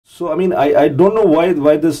So I mean, I don't know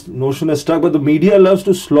why this notion is stuck, but the media loves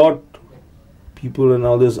to slot people in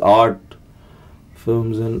all this art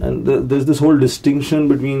films, and there's this whole distinction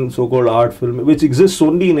between so-called art film, which exists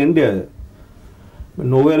only in India.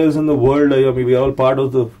 Nowhere else in the world. I mean, we are all part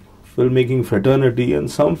of the filmmaking fraternity,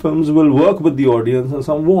 and some films will work with the audience and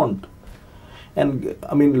some won't. And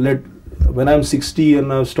I mean, when I'm 60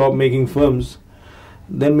 and I've stopped making films,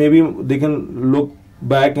 then maybe they can look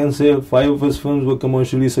back and say 5 of his films were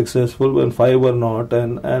commercially successful and 5 were not,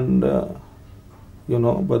 and you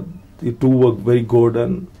know, but the 2 were very good,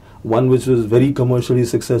 and one which was very commercially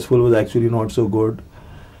successful was actually not so good,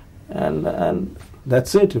 and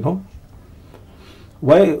that's it, you know.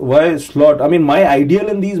 Why slot? I mean, my ideal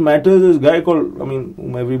in these matters is a guy called, I mean,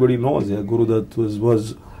 whom everybody knows, yeah, Guru Dutt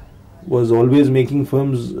was always making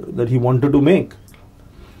films that he wanted to make.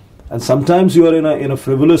 And sometimes you are in a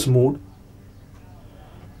frivolous mood,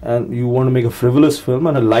 and you want to make a frivolous film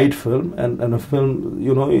and a light film and a film,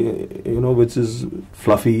 you know, which is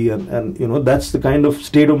fluffy, and you know, that's the kind of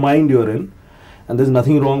state of mind you're in, and there's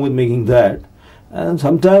nothing wrong with making that. And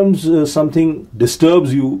sometimes something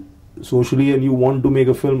disturbs you socially, and you want to make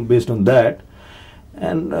a film based on that,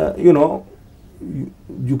 and you know,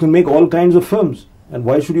 you can make all kinds of films, and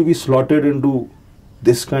why should you be slotted into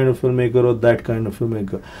this kind of filmmaker or that kind of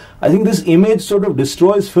filmmaker? I think this image sort of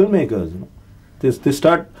destroys filmmakers, you know. They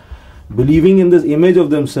start believing in this image of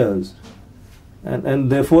themselves,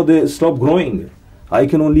 and therefore they stop growing. I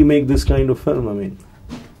can only make this kind of film. I mean,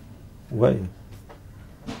 why?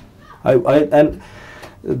 And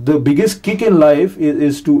the biggest kick in life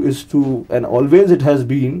is to, and always it has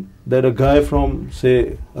been, that a guy from,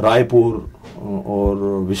 say, Raipur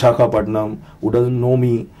or Vishakhapattnam, who doesn't know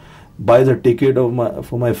me, buys a ticket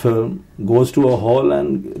for my film, goes to a hall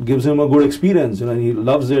and gives him a good experience, you know, and he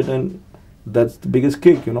loves it, and that's the biggest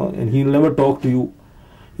kick, you know. And he'll never talk to you,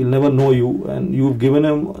 he'll never know you, and you've given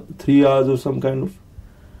him 3 hours of some kind of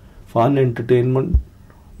fun entertainment,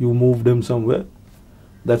 you moved him somewhere.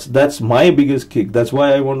 That's my biggest kick. That's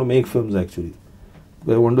why I want to make films, actually.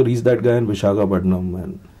 I want to reach that guy in Vishakhapattnam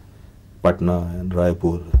and Patna and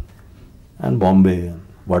Raipur and Bombay and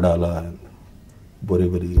Vadala and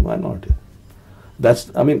Borivali. Why not?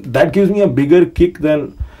 I mean, that gives me a bigger kick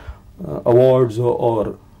than awards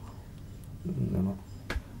or you know.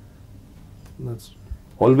 That's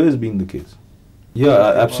always been the case. Yeah,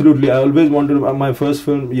 absolutely. I always wanted. My first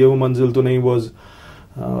film, Ye Manzil to Nahin, was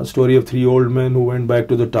a story of 3 old men who went back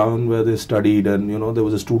to the town where they studied, and you know, there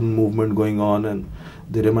was a student movement going on, and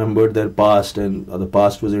they remembered their past, and the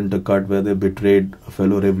past was intercut where they betrayed a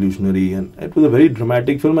fellow revolutionary, and it was a very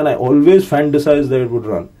dramatic film, and I always fantasized that it would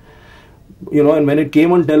run, you know. And when it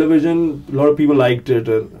came on television, a lot of people liked it,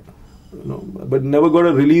 and you know, but never got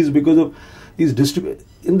a release because of these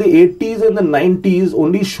in the 80s and the 90s,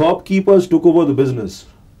 only shopkeepers took over the business.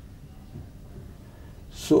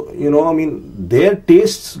 So, you know, I mean, their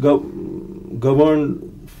tastes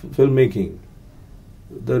governed filmmaking.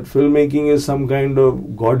 That filmmaking is some kind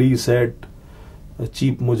of gaudy set, a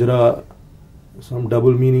cheap mujra, some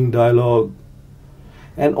double meaning dialogue,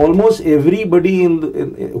 and almost everybody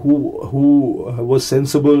who was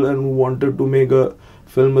sensible and who wanted to make a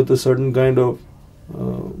film with a certain kind of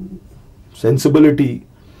sensibility,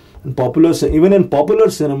 and even in popular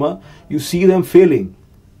cinema, you see them failing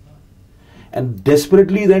and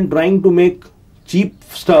desperately then trying to make cheap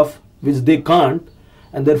stuff which they can't,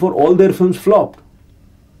 and therefore all their films flopped.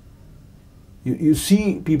 You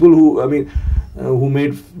see people who, I mean, who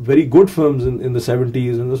made very good films in the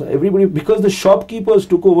 70s, and everybody, because the shopkeepers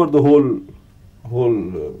took over the whole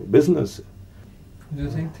business. Do you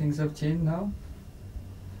think things have changed now?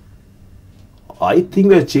 I think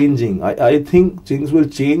they're changing. I think things will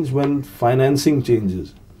change when financing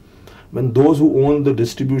changes. When those who own the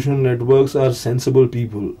distribution networks are sensible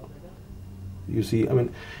people. You see, I mean,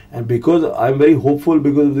 and because I'm very hopeful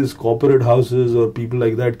because of these corporate houses or people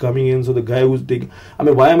like that coming in, so the guy who's taking, I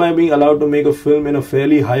mean, why am I being allowed to make a film in a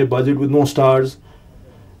fairly high budget with no stars?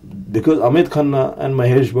 Because Amit Khanna and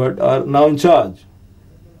Mahesh Bhatt are now in charge.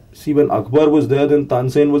 See, when Akbar was there, then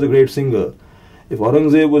Tansen was a great singer. If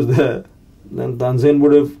Aurangzeb was there, then Tansen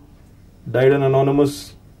would have died an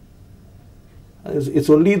anonymous. It's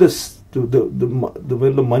only when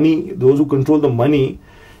the money, those who control the money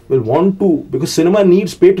will want to, because cinema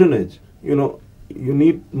needs patronage. You know, you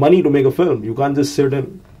need money to make a film. You can't just sit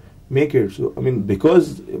and make it. So, I mean,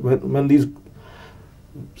 because when these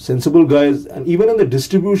sensible guys, and even in the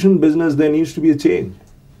distribution business, there needs to be a change.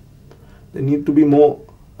 There need to be more.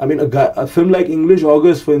 I mean, a film like English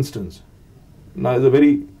August, for instance, now is a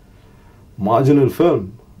very marginal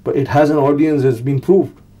film, but it has an audience that's been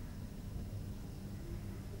proved.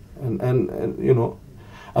 And you know,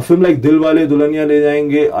 a film like Dil Wale Dulhaniya Le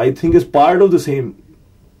Jayenge, I think is part of the same,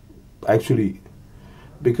 actually,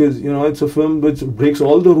 because you know it's a film which breaks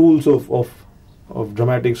all the rules of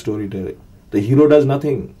dramatic storytelling. The hero does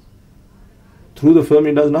nothing. Through the film,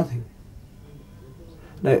 he does nothing.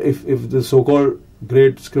 Now, if the so-called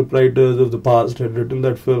great scriptwriters of the past had written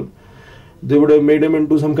that film, they would have made him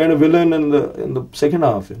into some kind of villain in the second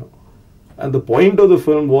half, you know. And the point of the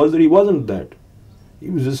film was that he wasn't that. He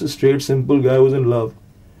was just a straight, simple guy who was in love.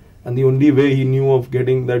 And the only way he knew of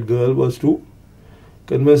getting that girl was to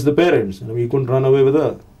convince the parents. You know, he couldn't run away with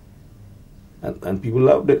her. And people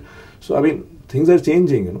loved it. So, I mean, things are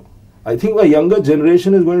changing, you know. I think a younger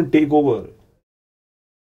generation is going to take over.